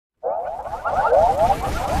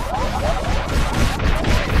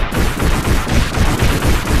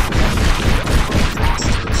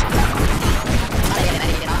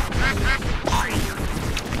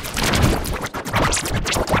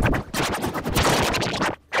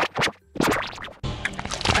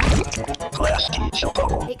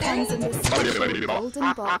It comes in this special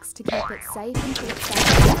golden box to keep it safe until it's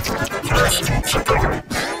safe.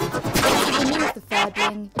 Remove the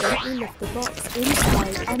Furbling, gently lift the box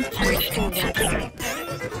inside and pull it forward.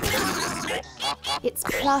 Its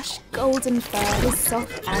plush golden fur is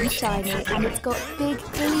soft and shiny, and it's got big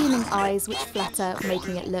gleaming eyes which flutter,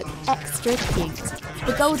 making it look extra cute.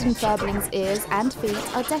 The golden Furbling's ears and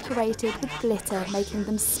feet are decorated with glitter, making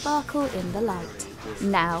them sparkle in the light.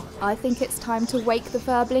 Now, I think it's time to wake the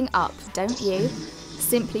Furbling up, don't you?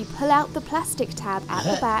 Simply pull out the plastic tab at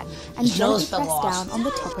the back and gently press down on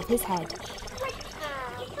the top of his head.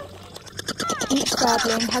 Each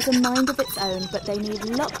Furbling has a mind of its own, but they need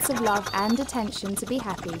lots of love and attention to be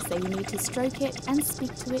happy, so you need to stroke it and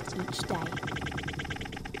speak to it each day.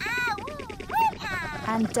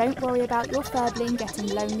 And don't worry about your Furbling getting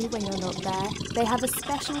lonely when you're not there. They have a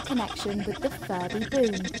special connection with the Furby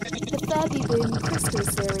Boom. The Furby Boom Crystal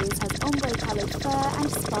series has ombre-coloured fur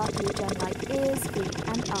and sparkly gem-like ears, feet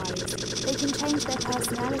and eyes. They can change their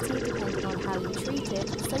personality depending on how you treat it,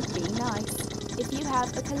 so be nice. If you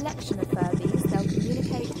have a collection of Furbies, they'll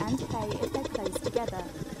communicate and play if they're close together.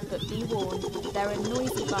 But be warned, they're a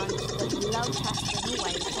noisy bunch that love hassling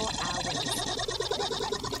away for hours.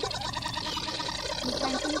 You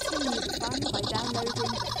can continue the fun by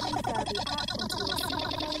downloading the Furby app